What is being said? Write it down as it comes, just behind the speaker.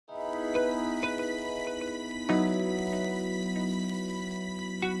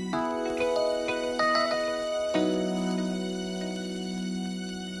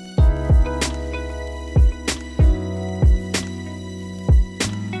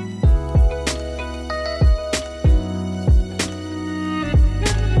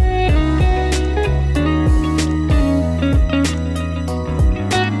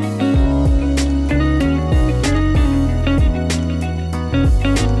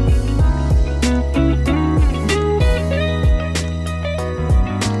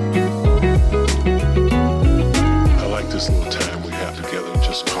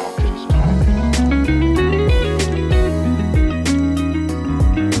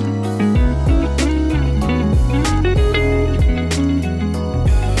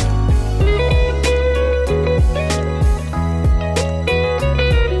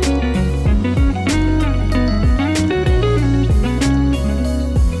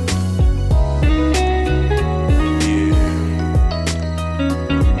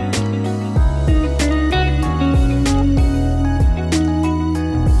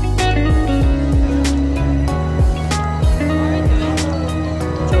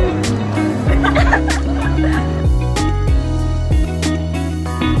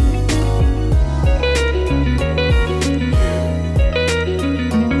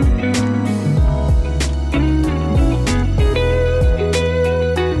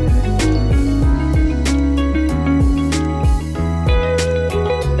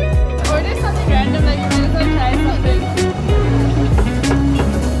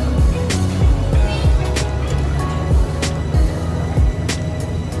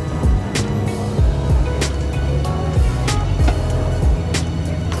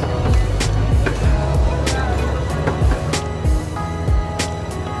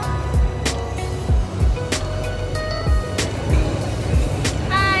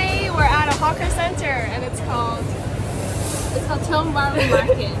called Tiong Bahru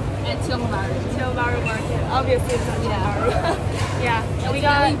Market at Tiong Bahru. Tiong Bahru Market. Obviously, it's Tiong Bahru. Yeah. And It's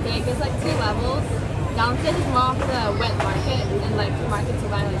really big. It's like 2 levels. Downstairs is more of the wet market and like market to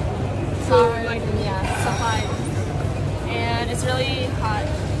buy like Food, like yeah, supplies. And it's really hot,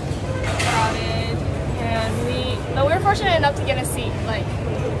 crowded, and we're fortunate enough to get a seat, like,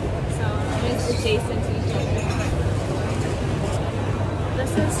 so it's adjacent to each other.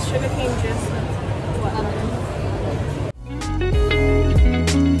 This is sugarcane juice with lemon.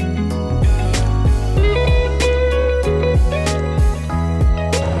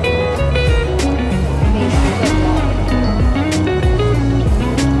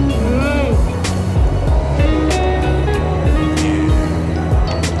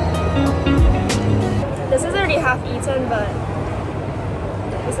 This is already half eaten, but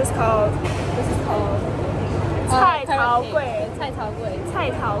this is called Cai Tao Gui.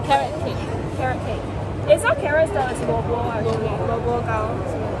 Carrot cake. Carrot cake. It's not carrots though, it's lobo actually. Lobo gao.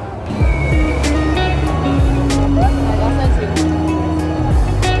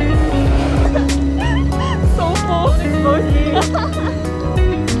 So full explosion.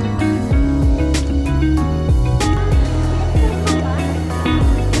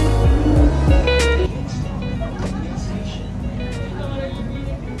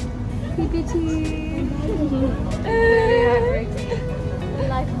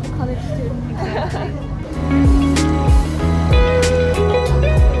 Life of a college student.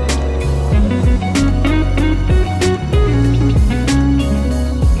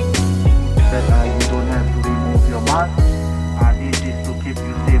 That you don't have to remove your mask. This is to keep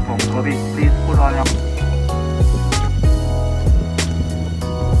you safe from COVID. Please put on your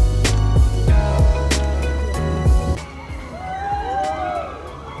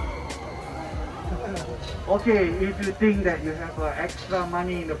Okay, if you think that you have extra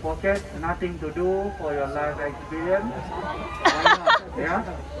money in the pocket, nothing to do for your life experience, why not? Yeah?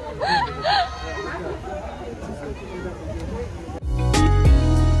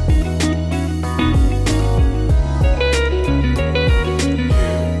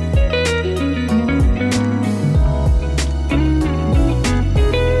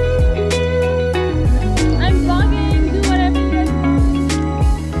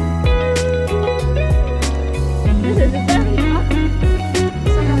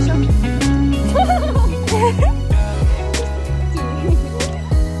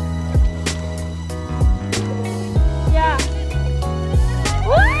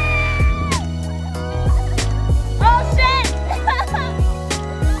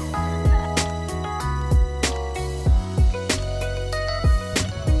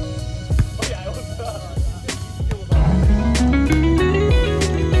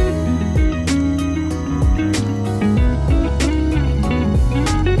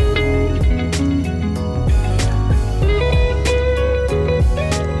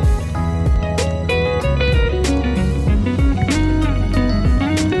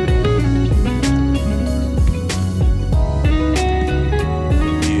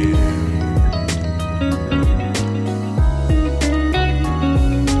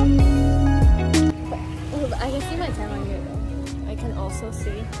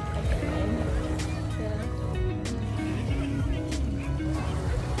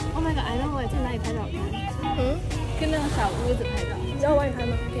 Oh my god, I know 在哪里拍照片？跟那个小屋子拍照。你要我帮你拍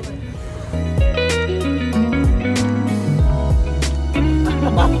吗？可以帮你。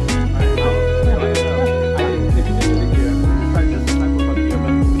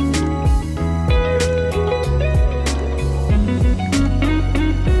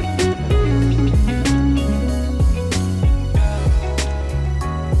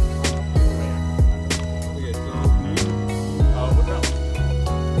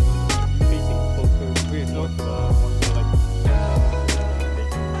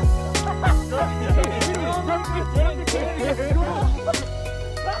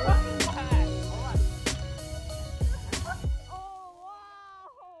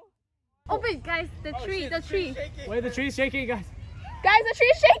Oh wait, guys, the tree. Wait, the tree's shaking, guys. Guys, the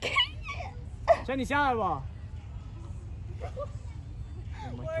tree's shaking. 叫你下来吧。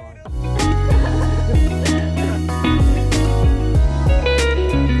Oh my god.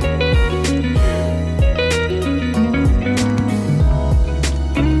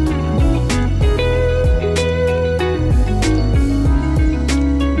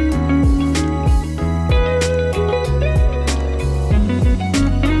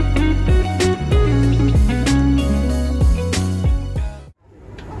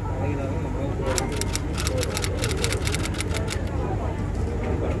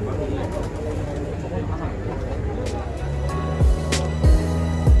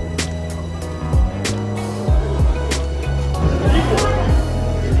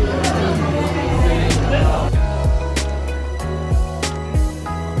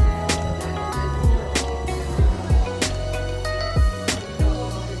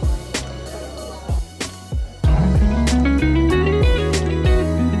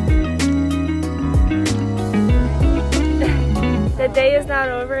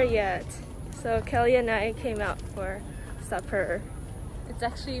 not over yet. So Kelly and I came out for supper. It's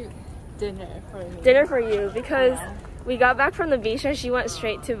actually dinner for me. Dinner for you because we got back from the beach and she went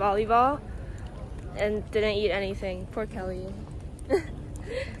straight to volleyball and didn't eat anything. Poor Kelly.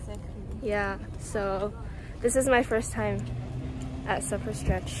 Exactly. Yeah, so this is my first time at Supper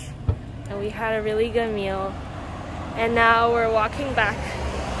Stretch and we had a really good meal and now we're walking back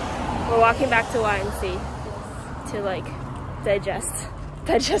to YNC to like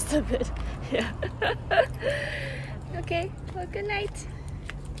digest a bit. Yeah. Okay, well, good night.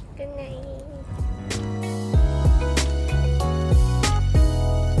 Good night.